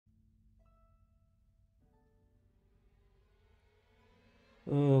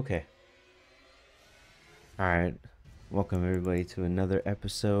Okay. Alright. Welcome everybody to another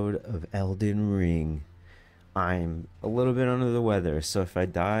episode of Elden Ring. I'm a little bit under the weather, so if I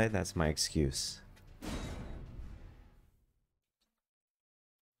die, that's my excuse.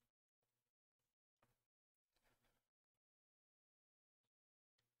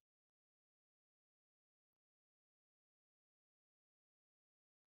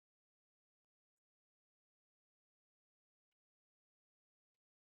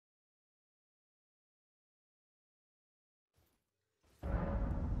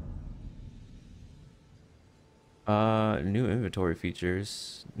 New inventory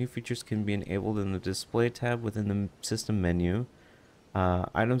features. New features can be enabled in the display tab within the system menu.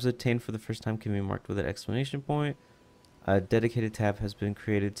 Items obtained for the first time can be marked with an exclamation point. A dedicated tab has been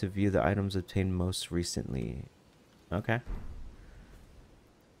created to view the items obtained most recently. Okay.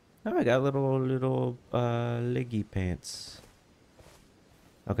 Oh, I got little leggy pants.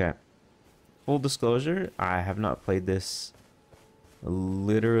 Okay. Full disclosure, I have not played this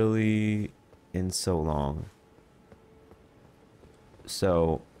literally in so long.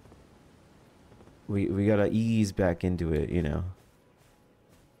 So we gotta ease back into it, you know.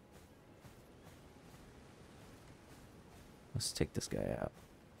 Let's take this guy out.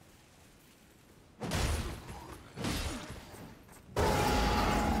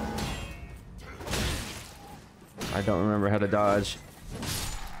 I don't remember how to dodge.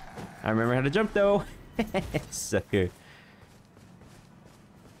 I remember how to jump though. Sucker.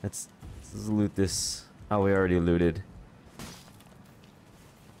 Let's loot this. Oh, we already looted.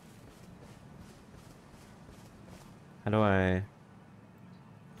 How do I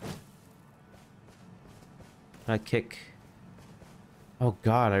kick? Oh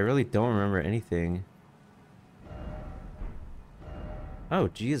god, I really don't remember anything. Oh,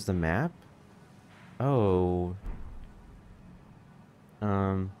 geez, the map? Oh.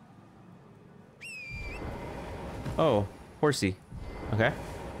 Um. Oh, horsey. Okay.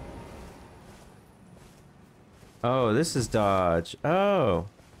 Oh, this is dodge. Oh.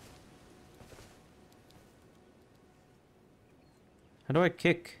 How do I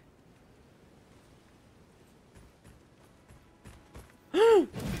kick?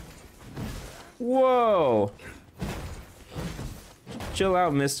 Whoa. Chill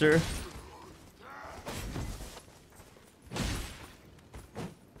out, mister. If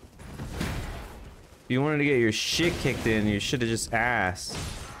you wanted to get your shit kicked in, you should have just asked.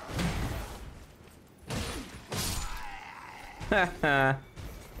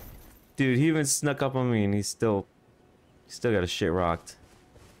 Dude, he even snuck up on me and he's still got his shit rocked.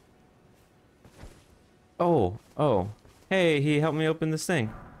 Oh, oh. Hey, he helped me open this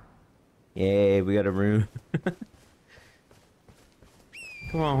thing. Yay, we got a room.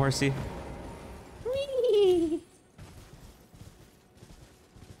 Come on, horsey. Whee!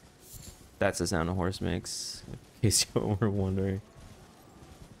 That's the sound a horse makes, in case you were wondering.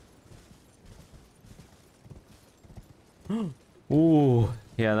 Ooh,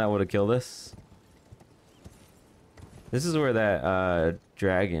 yeah, that would have killed us. This is where that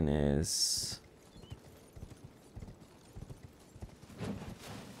dragon is.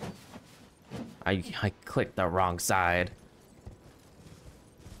 I clicked the wrong side.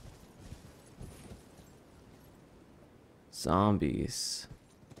 Zombies.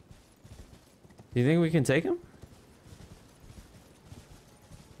 Do you think we can take him?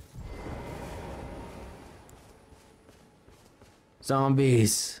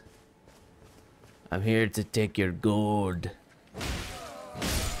 Zombies. I'm here to take your gold.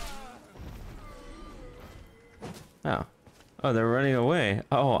 Oh. Oh, they're running away.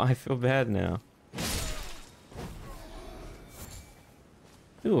 Oh, I feel bad now.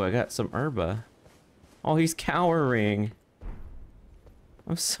 Ooh, I got some herba. Oh, he's cowering.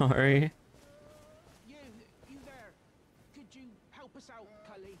 I'm sorry. You there. Could you help us out,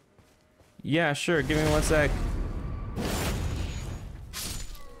 Cully? Yeah, sure. Give me one sec.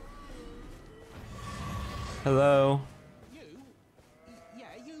 Hello. Yeah,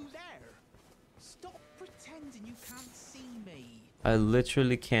 you there. Stop pretending you can't see me. I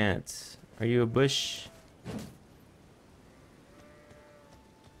literally can't. Are you a bush?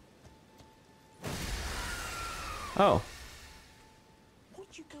 Oh.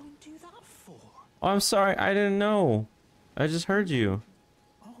 What'd you go and do that for? Oh, I'm sorry. I didn't know. I just heard you.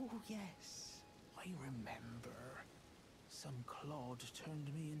 Oh, yes. I remember. Some clod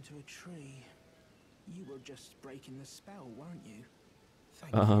turned me into a tree. You were just breaking the spell, weren't you?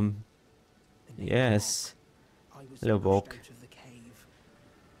 Thank you. The name's Yes. Bulk. I was Hello, pushed Bulk. out of the cave.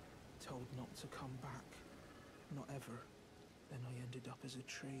 Told not to come back. Not ever. Then I ended up as a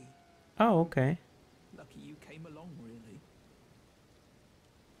tree. Oh, okay. Lucky you came along, really.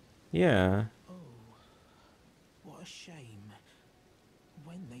 Yeah. Oh, what a shame.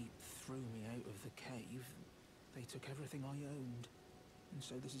 When they threw me out of the cave, they took everything I owned. And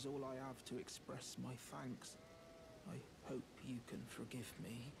so this is all I have to express my thanks. I hope you can forgive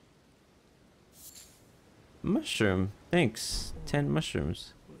me. Mushroom. Thanks. Or, 10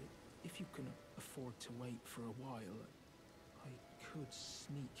 mushrooms. well, if you can afford to wait for a while, I could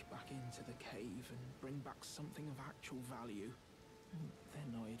sneak back into the cave and bring back something of actual value.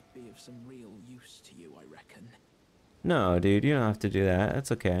 Then I'd be of some real use to you, I reckon. No, dude, you don't have to do that.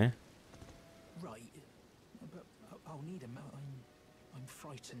 That's okay. Right, but I'll need them. I'm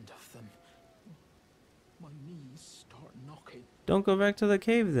frightened of them. My knees start knocking. Don't go back to the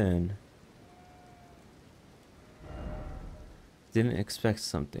cave then. Didn't expect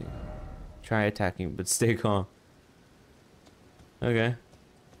something. Try attacking, but stay calm. Okay.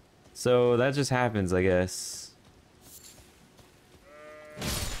 So that just happens, I guess.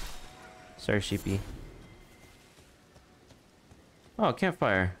 Sorry, sheepy. Oh,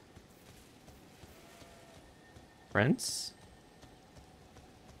 campfire. Friends?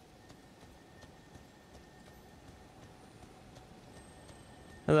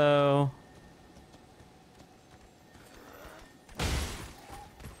 Hello.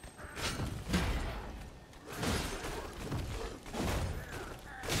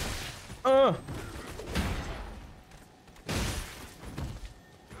 Oh!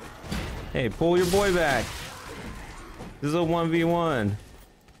 Hey, pull your boy back. This is a 1v1.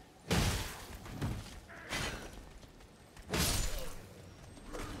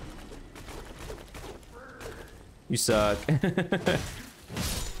 You suck.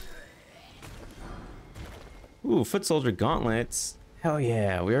 Ooh, foot soldier gauntlets. Hell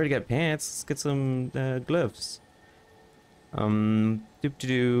yeah, we already got pants. Let's get some gloves. Doop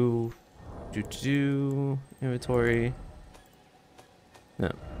doo inventory. No.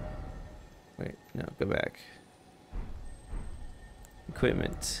 Wait, no, go back.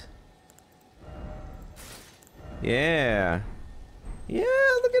 Equipment. Yeah. Yeah,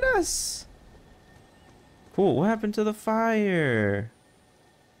 look at us. Cool, what happened to the fire?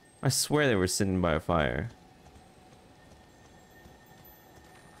 I swear they were sitting by a fire.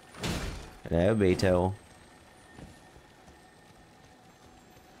 Hello, Pito.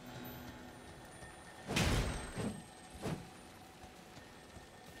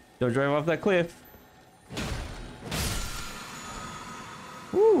 Don't drive off that cliff.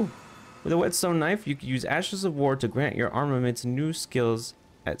 Woo! With a whetstone knife, you can use Ashes of War to grant your armaments new skills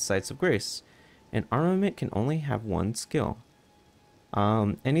at Sites of Grace. An armament can only have one skill.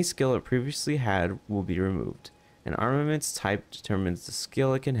 Any skill it previously had will be removed. An armament's type determines the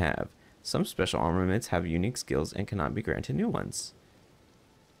skill it can have. Some special armaments have unique skills and cannot be granted new ones.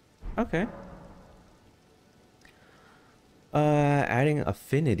 Okay. Adding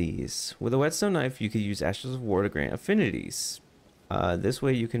affinities. With a whetstone knife, you could use Ashes of War to grant affinities. This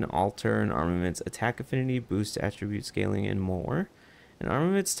way you can alter an armament's attack affinity, boost attribute scaling, and more. An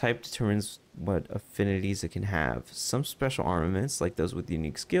armament's type determines what affinities it can have. Some special armaments, like those with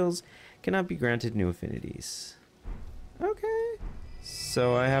unique skills, cannot be granted new affinities. Okay.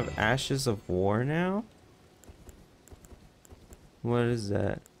 So I have Ashes of War now? What is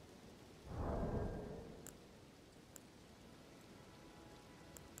that?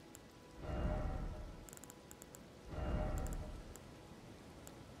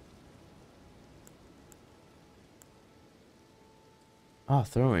 Oh,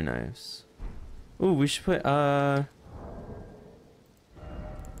 throwing knives. Ooh, we should put, oh,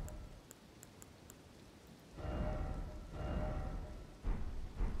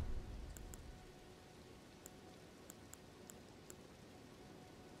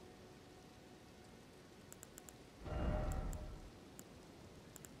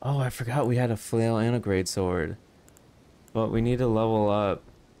 I forgot we had a flail and a great sword. But we need to level up.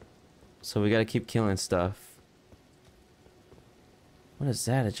 So we gotta keep killing stuff. What is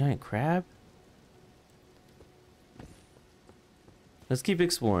that? A giant crab? Let's keep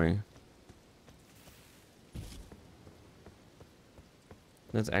exploring.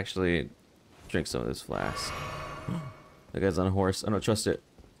 Let's actually drink some of this flask. That guy's on a horse. I don't trust it.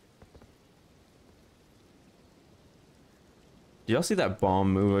 Did y'all see that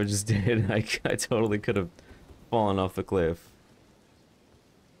bomb move I just did? I totally could have fallen off the cliff.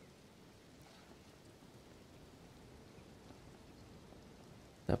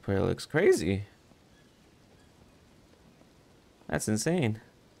 That player looks crazy. That's insane.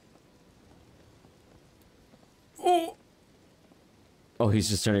 Oh! Oh, he's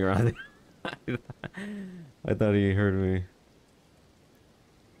just turning around. I thought he heard me.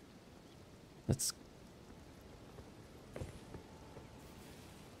 Let's...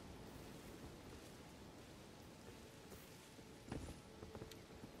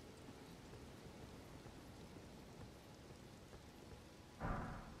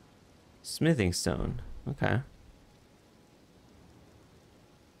 Smithing stone. Okay.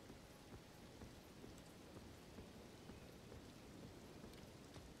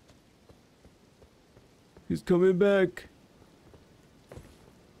 He's coming back.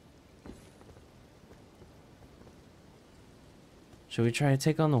 Should we try to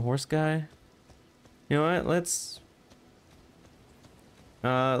take on the horse guy? You know what? Let's.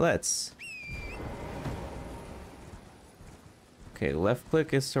 Okay, left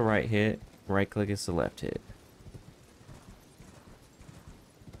click is to right hit. Right click is to left hit.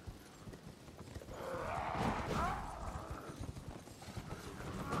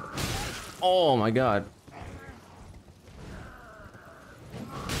 Oh my god.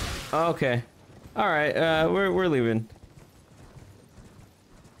 Okay. Alright, we're leaving.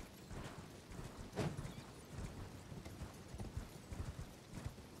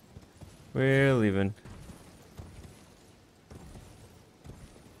 We're leaving.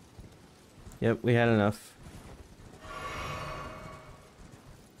 Yep, we had enough.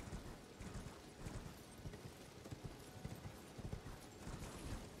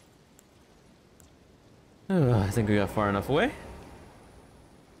 I think we got far enough away.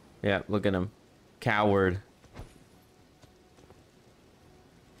 Yeah, look at him. Coward.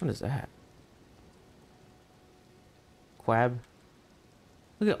 What is that? Quab?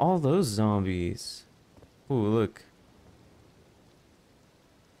 Look at all those zombies. Ooh, look.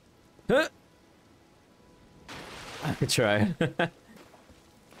 Huh! I could try.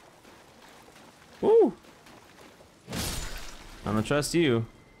 Woo! I don't trust you.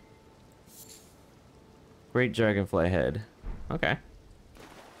 Great dragonfly head. Okay.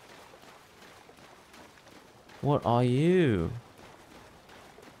 What are you?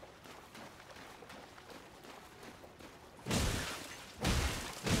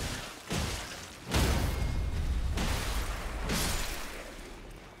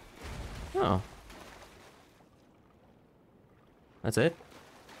 Oh. That's it?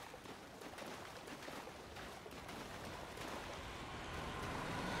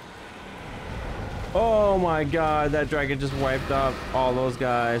 Oh my god, that dragon just wiped up all those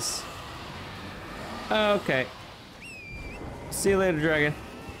guys. Okay. See you later, dragon.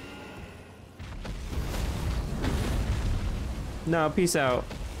 No, peace out.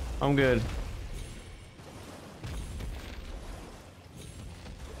 I'm good.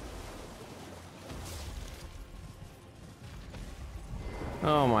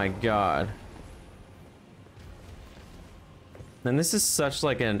 Oh my god. And this is such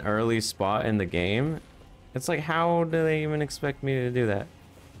like an early spot in the game. It's like, how do they even expect me to do that?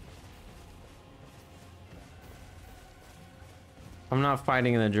 I'm not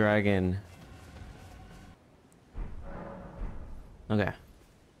fighting the dragon. Okay.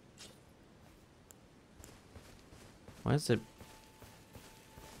 Why is it?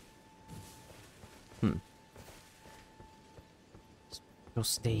 No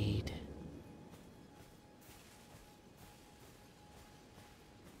stayed.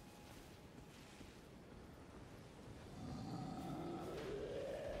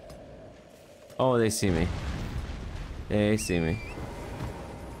 Oh, they see me. They see me.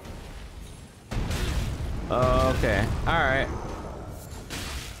 Okay. Alright.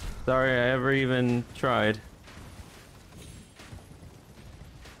 Sorry I ever even tried.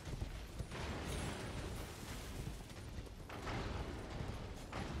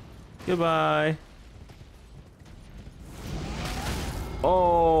 Goodbye.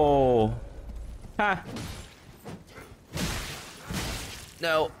 Oh. Ha.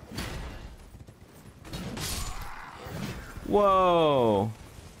 No. Whoa.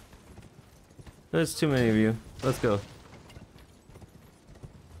 There's too many of you. Let's go.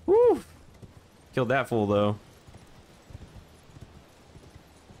 Woo. Killed that fool though.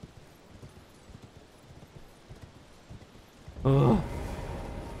 Oh.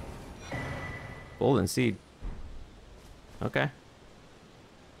 Golden seed. Okay.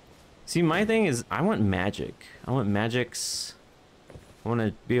 See, my thing is I want magic. I want magics. I want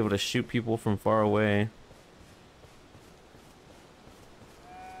to be able to shoot people from far away.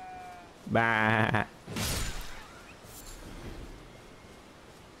 Bah.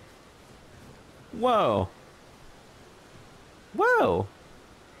 Whoa. Whoa.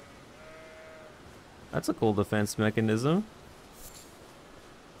 That's a cool defense mechanism.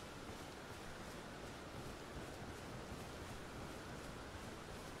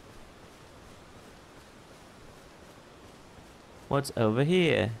 What's over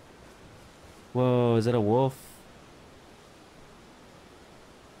here? Whoa, is that a wolf?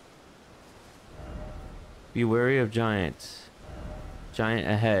 Be wary of giants. Giant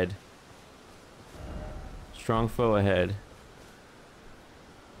ahead. Strong foe ahead.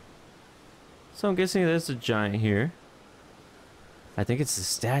 So I'm guessing there's a giant here. I think it's a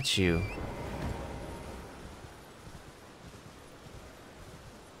statue.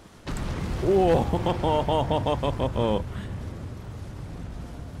 Whoa!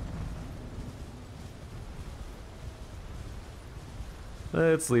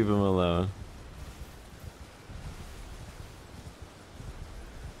 Let's leave him alone.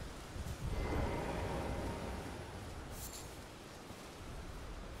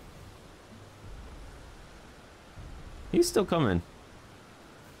 He's still coming.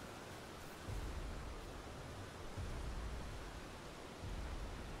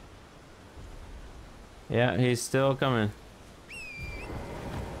 Yeah, he's still coming.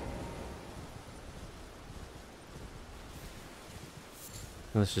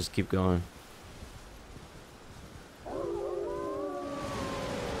 Let's just keep going.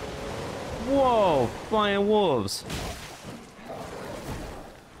 Whoa! Flying wolves!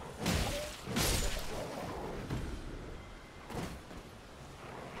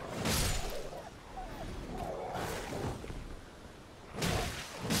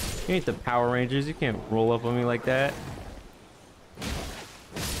 You ain't the Power Rangers, you can't roll up on me like that.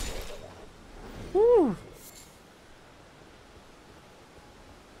 Woo!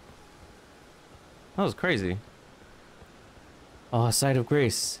 That was crazy. Oh, a sight of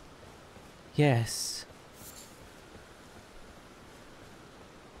grace. Yes.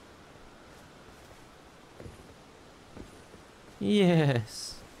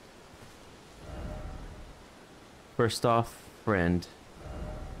 Yes. First off, friend.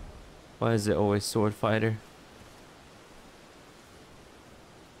 Why is it always sword fighter?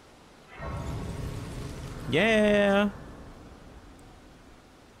 Yeah.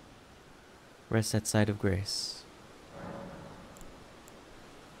 Rest that sight of grace.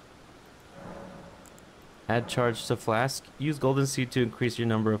 Add charge to flask. Use golden seed to increase your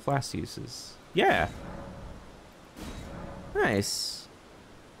number of flask uses. Yeah. Nice.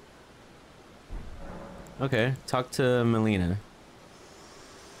 Okay, talk to Melina.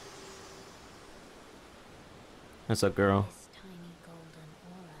 What's up, girl? This tiny golden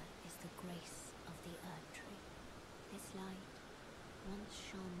aura is the grace of the earth tree. This light once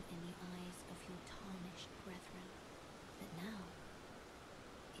shone in the eyes of your tarnished brethren, but now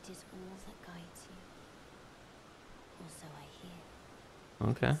it is all that guides you. Or so I hear.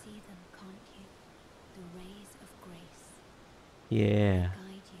 Okay. You can see them, can't you? The rays of grace. Yeah.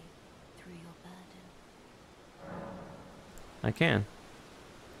 Guide you through your burden. I can.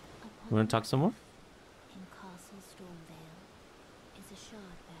 You want to talk some more? In Castle Stormvale is a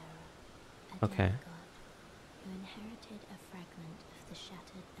shard bearer, a Okay. demigod, who inherited a fragment of the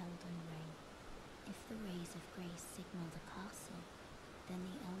shattered Elden ring. If the rays of grace signal the castle, then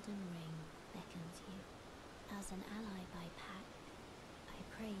the Elden ring beckons you. As an ally by pact, I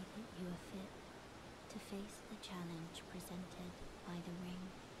pray that you are fit to face the challenge presented by the ring.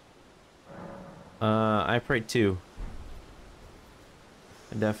 I pray too.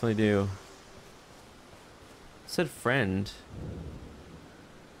 I definitely do. Said friend.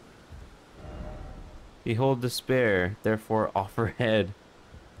 Behold despair, therefore offer head.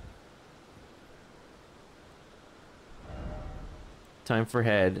 Time for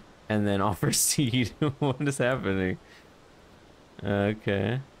head, and then offer seed. What is happening?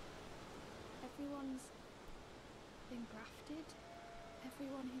 Okay. Everyone's been grafted.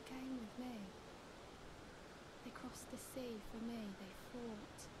 Everyone who came with me. They crossed the sea for me. They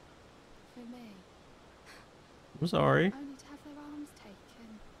fought for me. I'm sorry. Only to have their arms taken.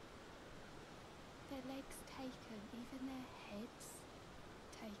 Their legs taken. Even their heads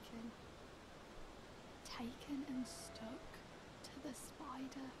taken. Taken and stuck to the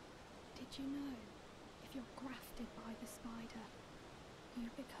spider. Did you know? If you're grafted by the spider,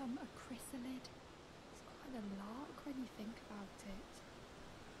 you become a chrysalid. It's quite a lark when you think about it.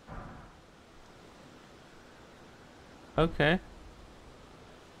 Okay.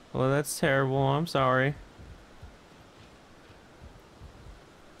 Well, that's terrible. I'm sorry.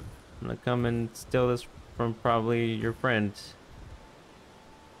 I'm gonna come and steal this from probably your friend.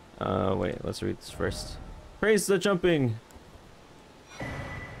 Wait, let's read this first. Praise the jumping!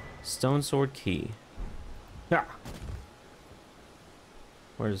 Stone sword key. Yeah.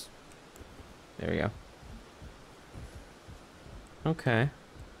 Where's... There we go. Okay.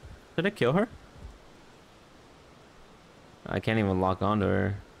 Did I kill her? I can't even lock onto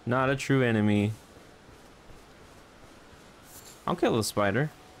her. Not a true enemy. I'll kill the spider.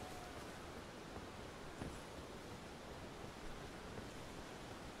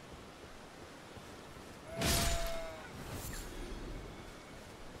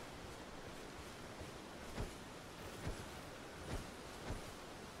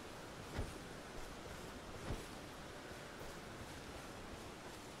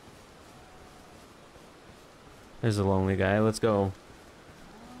 There's a lonely guy. Let's go.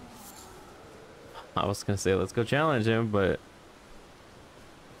 I was gonna say let's go challenge him, but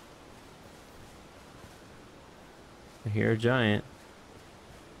I hear a giant.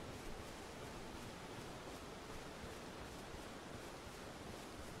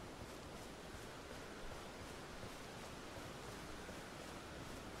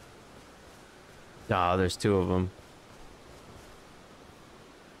 Ah, there's two of them.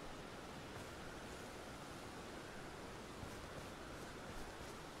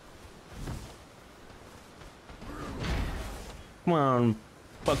 Come on,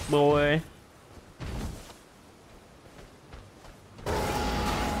 fuck boy.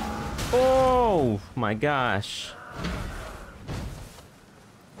 Oh my gosh.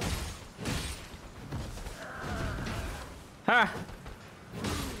 Ha!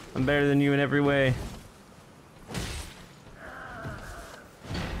 I'm better than you in every way.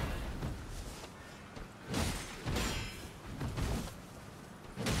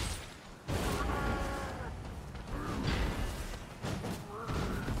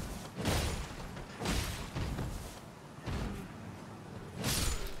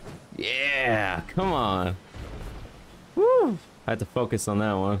 Yeah, come on. Woo! I had to focus on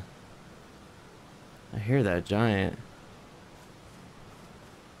that one. I hear that giant.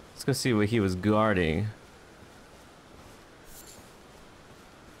 Let's go see what he was guarding.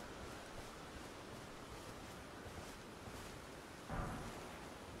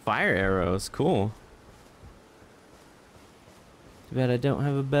 Fire arrows, cool. Too bad I don't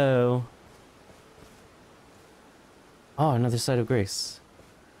have a bow. Oh, another side of grace.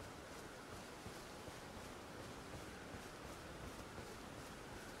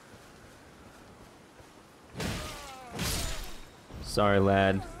 Sorry,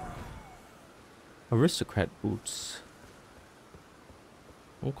 lad. Aristocrat boots.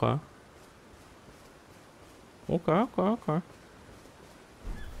 Okay. Okay.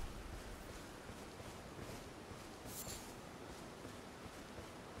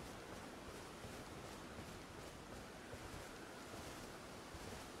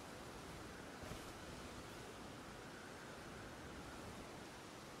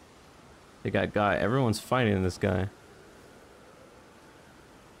 They got guy. Everyone's fighting this guy.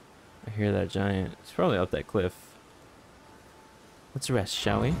 I hear that giant. It's probably up that cliff. Let's rest,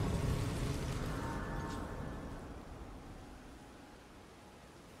 shall we?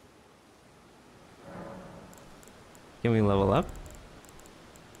 Can we level up?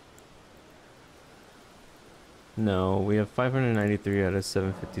 No, we have 593 out of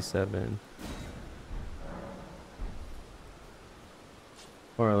 757.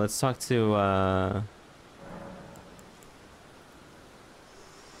 Or let's talk to,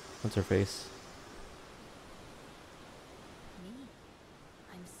 what's her face? Me?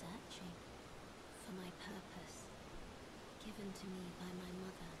 I'm searching for my purpose, given to me by my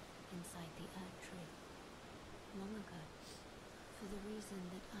mother inside the earth tree, long ago, for the reason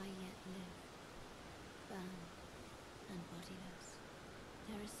that I yet live, burned and bodiless.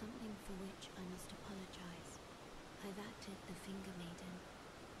 There is something for which I must apologize. I've acted the finger maiden,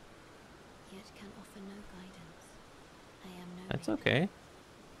 yet can offer no guidance. I am no That's maiden. okay.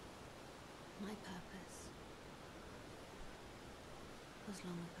 My purpose was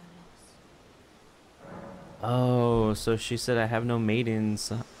long ago lost. Oh, so she said I have no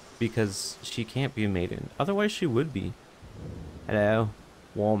maidens because she can't be a maiden. Otherwise she would be. Hello,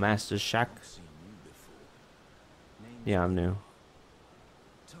 Wallmaster Shack. Seen you before. Name's Yeah, I'm new.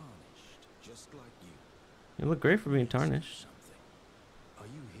 Tarnished, just like you. You look great for being Ask you tarnished. something. Are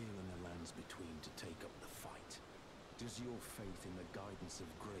you here in the lands between to take up the fight? Does your faith in the guidance of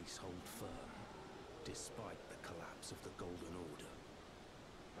grace hold firm, despite the collapse of the Golden Order?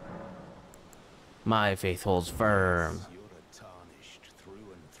 My faith holds firm. Yes, you're a tarnished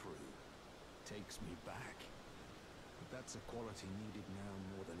through and through. Takes me back. But that's a quality needed now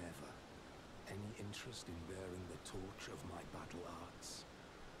more than ever. Any interest in bearing the torch of my battle arts?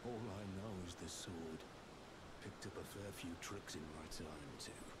 All I know is the sword. Picked up a fair few tricks in my time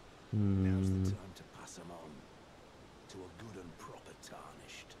too. Now's the time to pass them on. To a good and proper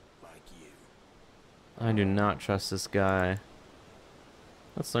tarnished like you. I do not trust this guy.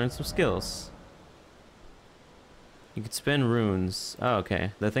 Let's learn some skills. You could spin runes. Oh,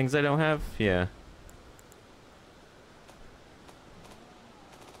 okay. The things I don't have? Yeah.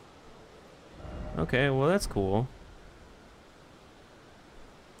 Okay, well that's cool.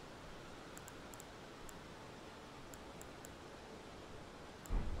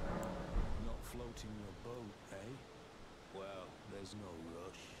 Not floating your boat, eh? Well, there's no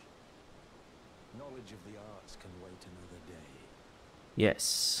rush. Knowledge of the arts can wait another day.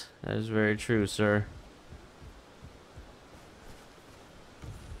 Yes, that is very true, sir.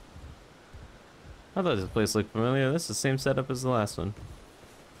 I thought this place looked familiar. This is the same setup as the last one.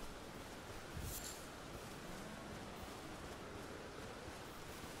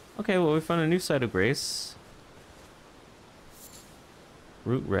 Okay, well, we found a new site of grace.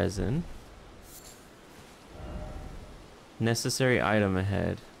 Root resin. Necessary item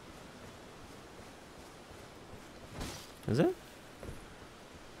ahead. Is it?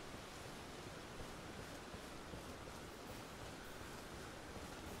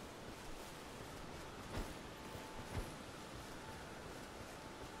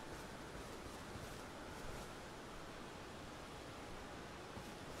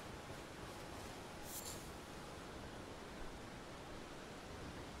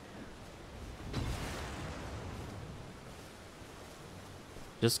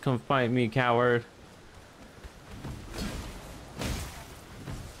 Just come fight me, coward.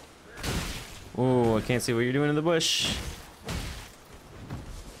 Oh, I can't see what you're doing in the bush.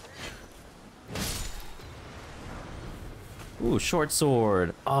 Ooh, short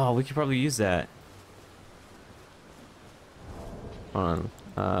sword. Oh, we could probably use that. Hold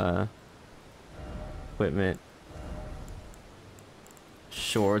on. Equipment.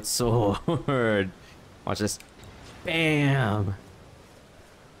 Short sword. Watch this. Bam.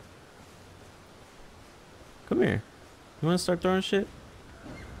 Come here. You wanna start throwing shit?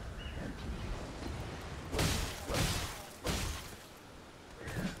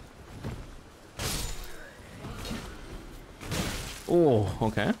 Oh,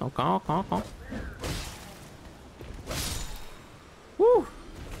 okay. Okay. Woo!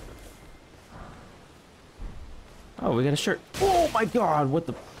 Oh, we got a shirt. Oh my god, what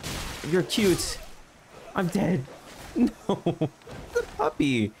the? You're cute. I'm dead. No, the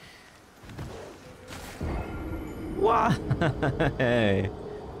puppy. Why?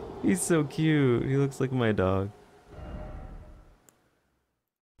 He's so cute. He looks like my dog.